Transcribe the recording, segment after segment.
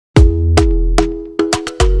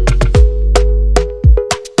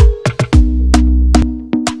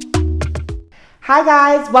Hi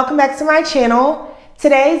guys, welcome back to my channel.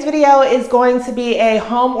 Today's video is going to be a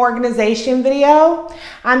home organization video.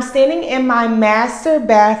 I'm standing in my master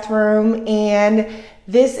bathroom and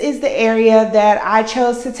this is the area that I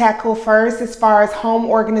chose to tackle first as far as home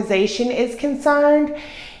organization is concerned.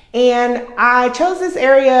 And I chose this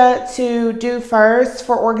area to do first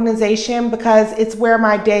for organization because it's where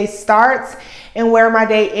my day starts and where my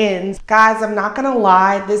day ends. Guys, I'm not gonna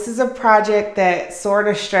lie, this is a project that sort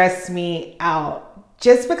of stressed me out.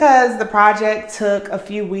 Just because the project took a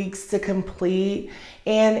few weeks to complete,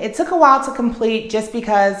 and it took a while to complete just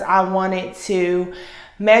because I wanted to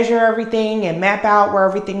measure everything and map out where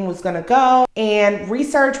everything was gonna go and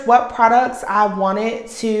research what products I wanted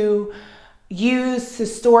to use to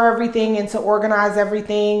store everything and to organize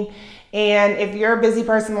everything. And if you're a busy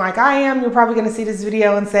person like I am, you're probably gonna see this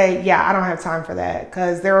video and say, yeah, I don't have time for that.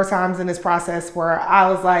 Because there were times in this process where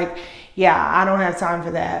I was like, yeah, I don't have time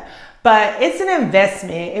for that. But it's an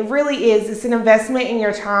investment. It really is. It's an investment in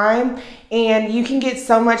your time, and you can get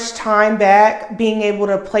so much time back being able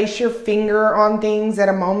to place your finger on things at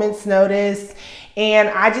a moment's notice. And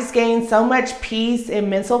I just gained so much peace and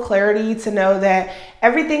mental clarity to know that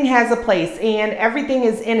everything has a place and everything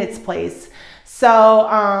is in its place.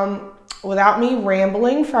 So without me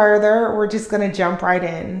rambling further, we're just gonna jump right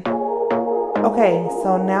in. Okay,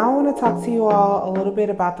 so now I want to talk to you all a little bit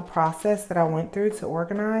about the process that I went through to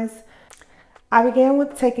organize. I began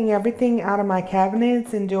with taking everything out of my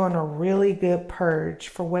cabinets and doing a really good purge.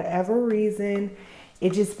 For whatever reason,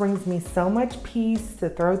 it just brings me so much peace to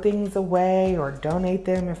throw things away or donate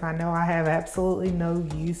them if I know I have absolutely no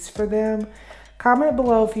use for them. Comment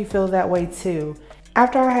below if you feel that way too.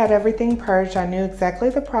 After I had everything purged, I knew exactly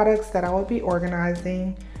the products that I would be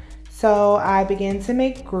organizing. So I began to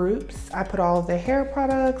make groups. I put all of the hair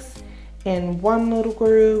products in one little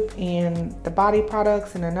group and the body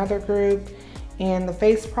products in another group and the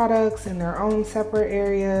face products in their own separate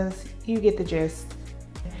areas. You get the gist.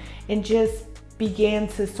 And just began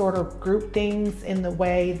to sort of group things in the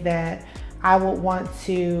way that I would want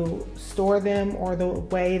to store them or the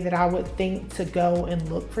way that I would think to go and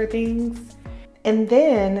look for things. And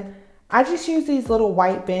then I just use these little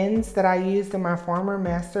white bins that I used in my former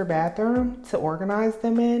master bathroom to organize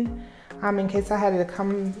them in case I had to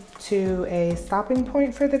come to a stopping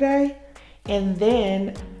point for the day. And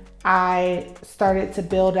then I started to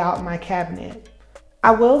build out my cabinet.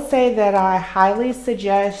 I will say that I highly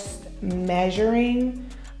suggest measuring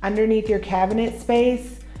underneath your cabinet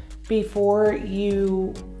space before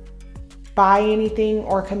you buy anything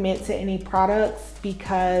or commit to any products,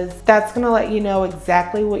 because that's gonna let you know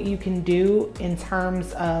exactly what you can do in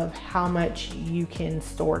terms of how much you can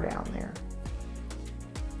store down there.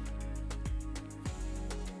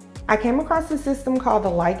 I came across a system called the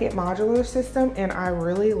Modular system, and I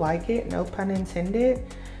really like it, no pun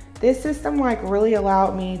intended. This system really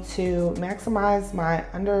really me to maximize my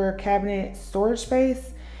under cabinet storage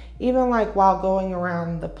space, even while going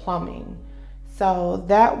around the plumbing. So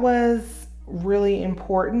that was really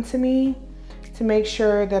important to me to make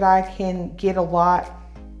sure that I can get a lot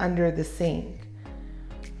under the sink.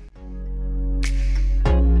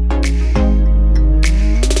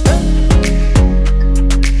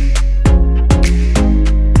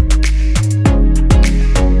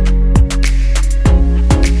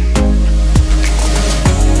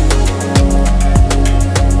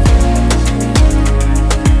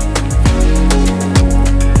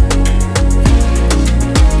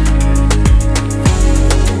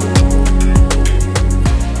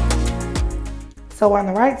 So on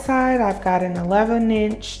the right side, I've got an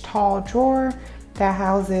 11-inch tall drawer that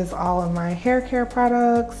houses all of my hair care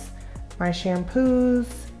products, my shampoos,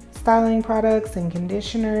 styling products, and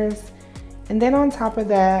conditioners. And then on top of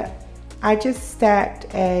that, I just stacked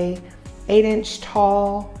a 8-inch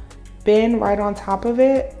tall bin right on top of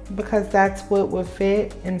it because that's what would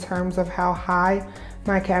fit in terms of how high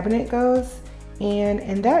my cabinet goes. And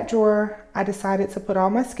in that drawer, I decided to put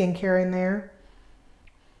all my skincare in there.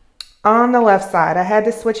 On the left side, I had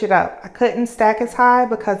to switch it up. I couldn't stack as high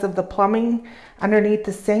because of the plumbing underneath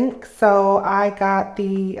the sink. So I got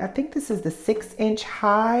I think this is the 6-inch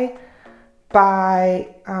high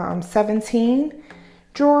by 17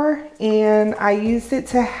 drawer. And I used it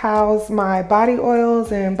to house my body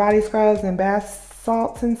oils and body scrubs and bath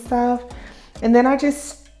salts and stuff. And then I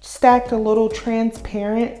just stacked a little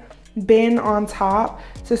transparent bin on top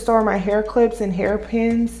to store my hair clips and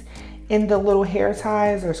hairpins in the little hair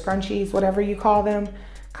ties or scrunchies, whatever you call them.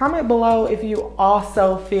 Comment below if you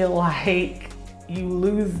also feel like you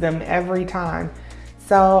lose them every time.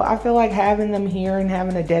 So I feel like having them here and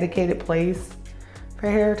having a dedicated place for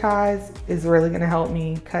hair ties is really gonna help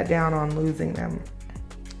me cut down on losing them.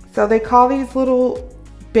 So they call these little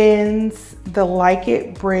bins the Like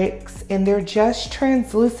It bricks, and they're just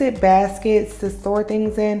translucent baskets to store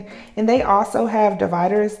things in. And they also have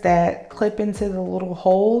dividers that clip into the little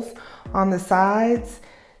holes on the sides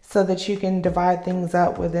so that you can divide things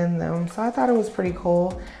up within them. So I thought it was pretty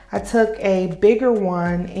cool. I took a bigger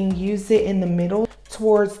one and used it in the middle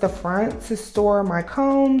towards the front to store my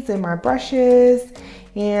combs and my brushes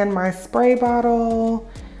and my spray bottle.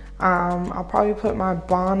 I'll probably put my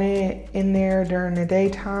bonnet in there during the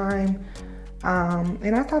daytime.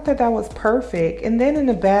 And I thought that that was perfect. And then in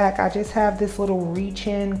the back, I just have this little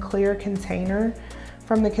reach-in clear container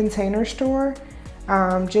from the Container Store,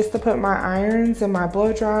 just to put my irons and my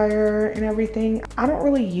blow dryer and everything. I don't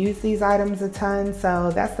really use these items a ton,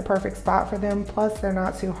 so that's the perfect spot for them. Plus, they're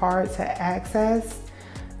not too hard to access.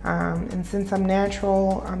 And since I'm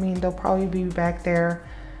natural, I mean, they'll probably be back there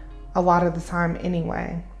a lot of the time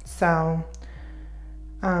anyway. So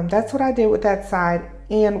that's what I did with that side.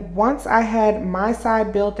 And once I had my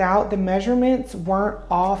side built out, the measurements weren't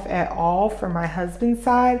off at all for my husband's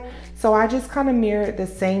side. So I just kind of mirrored the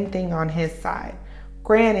same thing on his side.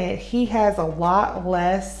 Granted, he has a lot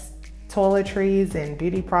less toiletries and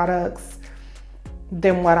beauty products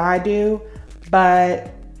than what I do,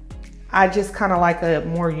 but I just kind of like a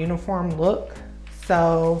more uniform look.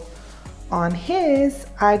 So on his,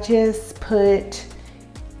 I just put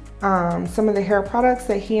some of the hair products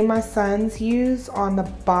that he and my sons use on the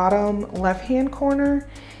bottom left-hand corner.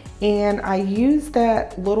 And I used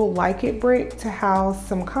that little Like It brick to house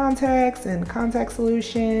some contacts and contact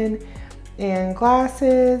solution and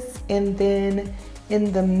glasses. And then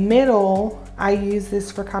in the middle, I use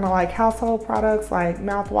this for kind of like household products like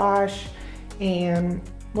mouthwash and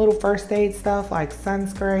little first aid stuff like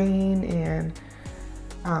sunscreen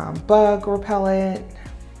and bug repellent.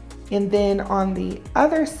 And then on the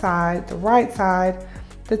other side, the right side,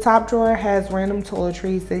 the top drawer has random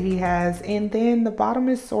toiletries that he has. And then the bottom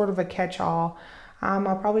is sort of a catch-all.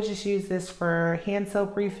 I'll probably just use this for hand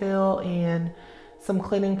soap refill and some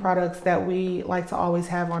cleaning products that we like to always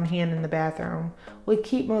have on hand in the bathroom. We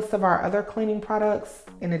keep most of our other cleaning products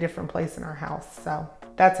in a different place in our house. So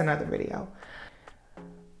that's another video.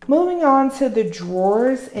 Moving on to the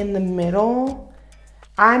drawers in the middle.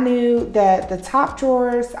 I knew that the top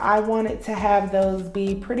drawers, I wanted to have those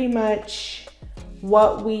be pretty much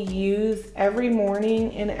what we use every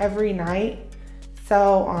morning and every night.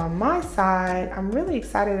 So on my side, I'm really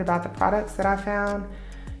excited about the products that I found.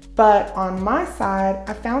 But on my side,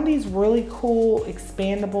 I found these really cool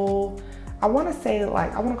expandable, I want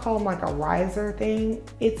to call them like a riser thing.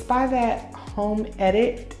 It's by that Home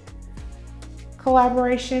Edit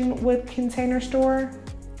collaboration with Container Store.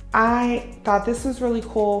 I thought this was really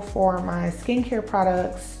cool for my skincare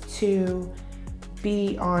products to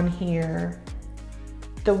be on here.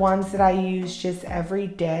 The ones that I use just every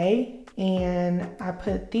day. And I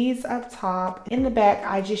put these up top. In the back,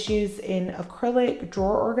 I just use an acrylic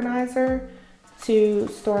drawer organizer to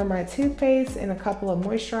store my toothpaste and a couple of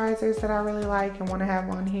moisturizers that I really like and want to have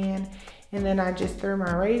on hand. And then I just threw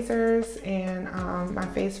my razors and my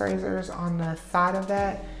face razors on the side of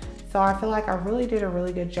that. So I feel like I really did a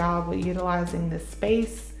really good job with utilizing this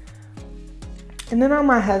space. And then on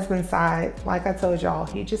my husband's side, like I told y'all,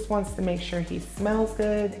 he just wants to make sure he smells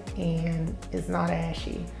good and is not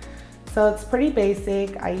ashy. So it's pretty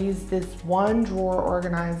basic. I use this one drawer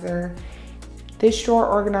organizer. This drawer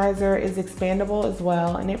organizer is expandable as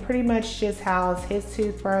well, and it pretty much just houses his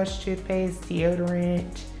toothbrush, toothpaste,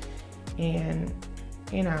 deodorant, and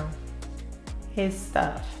his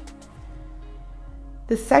stuff.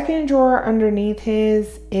 The second drawer underneath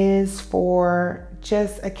his is for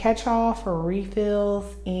just a catch-all for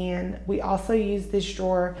refills, and we also use this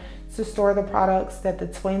drawer to store the products that the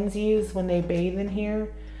twins use when they bathe in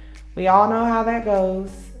here. We all know how that goes.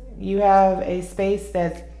 You have a space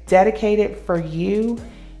that's dedicated for you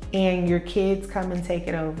and your kids come and take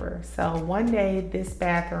it over. So one day this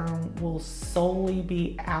bathroom will solely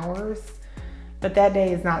be ours, but that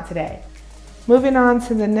day is not today. Moving on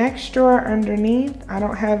to the next drawer underneath, I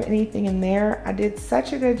don't have anything in there. I did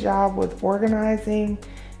such a good job with organizing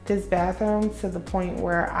this bathroom to the point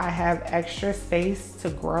where I have extra space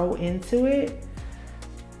to grow into it.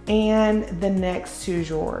 And the next two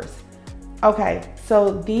drawers. Okay,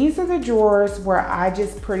 so these are the drawers where I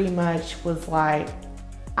just pretty much was like,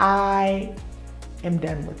 I am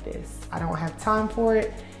done with this. I don't have time for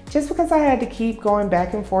it, just because I had to keep going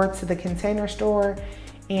back and forth to the Container Store,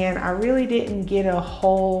 and I really didn't get a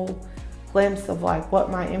whole glimpse of like what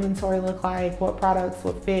my inventory looked like, what products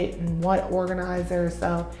would fit and what organizer.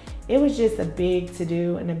 So it was just a big to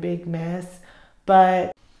do and a big mess,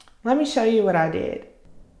 but let me show you what I did.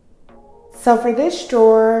 So for this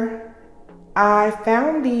drawer, I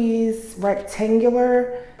found these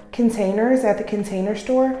rectangular containers at the container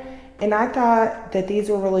store, and I thought that these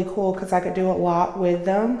were really cool because I could do a lot with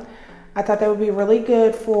them. I thought that would be really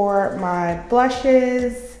good for my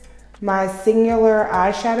blushes, my singular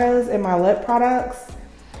eyeshadows, and my lip products.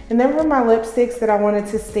 And then for my lipsticks that I wanted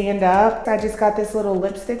to stand up, I just got this little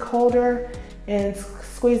lipstick holder and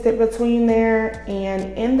squeezed it between there.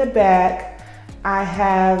 And in the back, I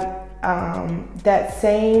have that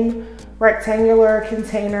same rectangular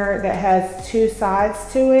container that has two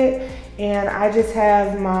sides to it. And I just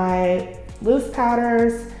have my loose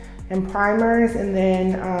powders and primers, and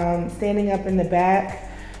then standing up in the back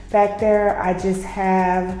there, I just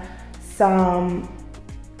have some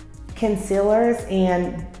concealers,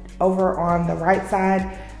 and over on the right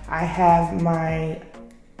side, I have my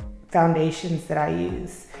foundations that I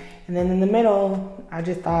use. And then in the middle, I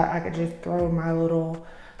just thought I could just throw my little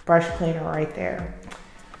brush cleaner right there.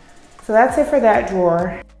 So that's it for that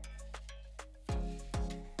drawer.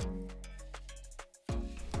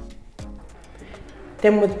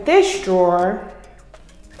 Then with this drawer,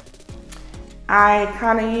 I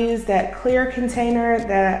kind of used that clear container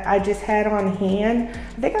that I just had on hand.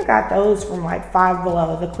 I think I got those from like Five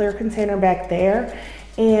Below, the clear container back there.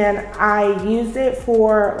 And I used it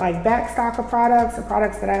for like back stock of products, or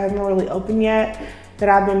products that I haven't really opened yet that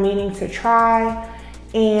I've been meaning to try.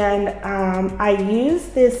 And I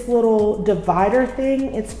used this little divider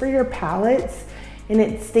thing. It's for your palettes, and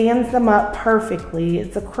it stands them up perfectly.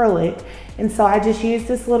 It's acrylic. And so I just used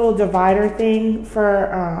this little divider thing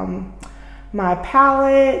for my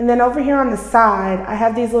palette. And then over here on the side, I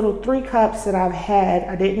have these little 3 cups that I've had.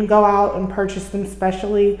 I didn't go out and purchase them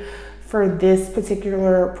specially for this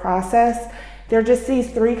particular process. They're just these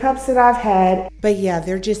 3 cups that I've had. But yeah,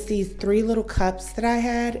 they're just these 3 little cups that I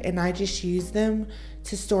had, and I just use them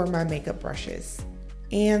to store my makeup brushes.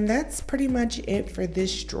 And that's pretty much it for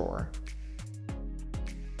this drawer.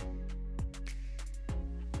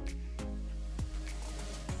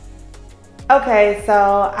 Okay, so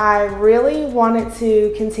I really wanted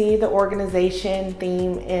to continue the organization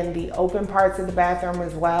theme in the open parts of the bathroom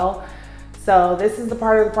as well. So this is the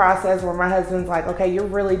part of the process where my husband's like, okay, you're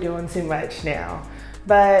really doing too much now.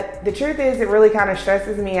 But the truth is, it really kind of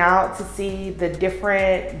stresses me out to see the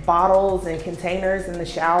different bottles and containers in the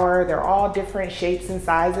shower. They're all different shapes and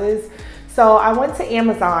sizes. So I went to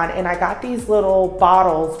Amazon and I got these little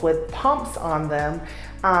bottles with pumps on them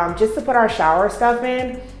just to put our shower stuff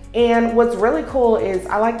in. And what's really cool is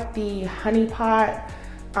I like the Honey Pot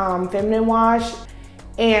feminine wash,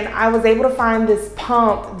 and I was able to find this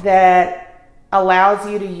pump that allows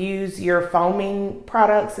you to use your foaming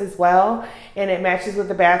products as well, and it matches with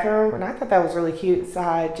the bathroom, and I thought that was really cute, so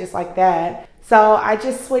I just like that. So I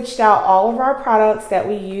just switched out all of our products that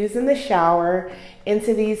we use in the shower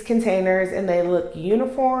into these containers, and they look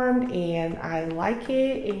uniform, and I like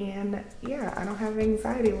it, and yeah, I don't have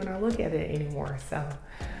anxiety when I look at it anymore.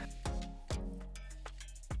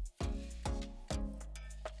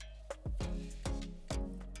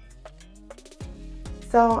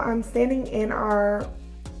 So I'm standing in our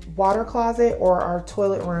water closet or our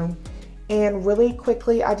toilet room, and really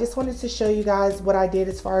quickly I just wanted to show you guys what I did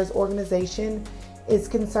as far as organization is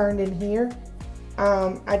concerned in here.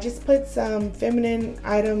 I just put some feminine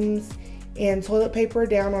items and toilet paper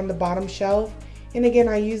down on the bottom shelf, and again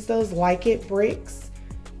I use those Like It bricks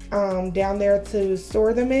down there to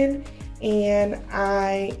store them in. And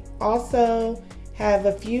I also have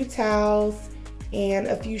a few towels and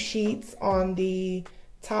a few sheets on the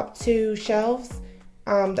top 2 shelves.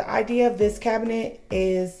 The idea of this cabinet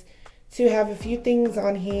is to have a few things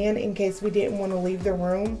on hand in case we didn't want to leave the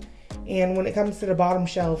room. And when it comes to the bottom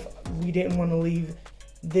shelf, we didn't want to leave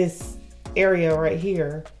this area right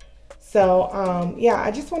here. So yeah,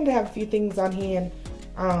 I just wanted to have a few things on hand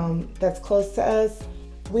that's close to us.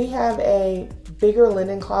 We have a bigger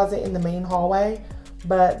linen closet in the main hallway,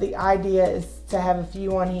 but the idea is to have a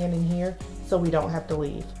few on hand in here so we don't have to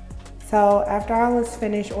leave. So after I was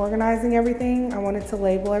finished organizing everything, I wanted to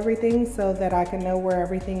label everything so that I can know where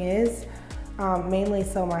everything is. Mainly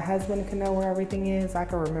so my husband can know where everything is. I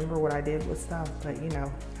can remember what I did with stuff, but you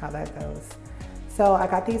know how that goes. So I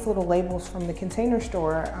got these little labels from the Container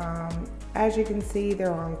Store. As you can see,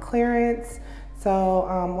 they're on clearance.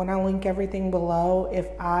 So when I link everything below, if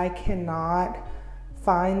I cannot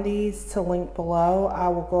find these to link below, I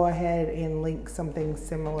will go ahead and link something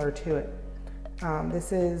similar to it.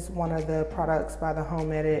 This is one of the products by the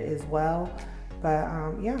Home Edit as well. But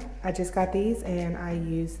yeah, I just got these and I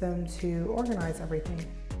use them to organize everything.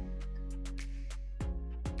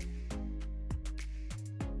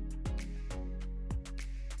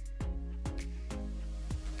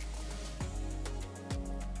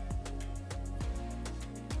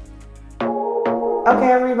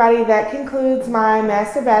 Okay everybody, that concludes my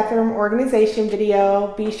master bathroom organization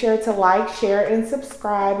video. Be sure to like, share, and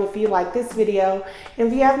subscribe if you like this video. And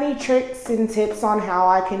if you have any tricks and tips on how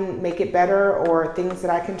I can make it better or things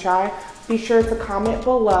that I can try, be sure to comment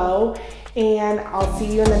below. And I'll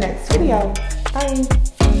see you in the next video.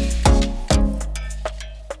 Bye.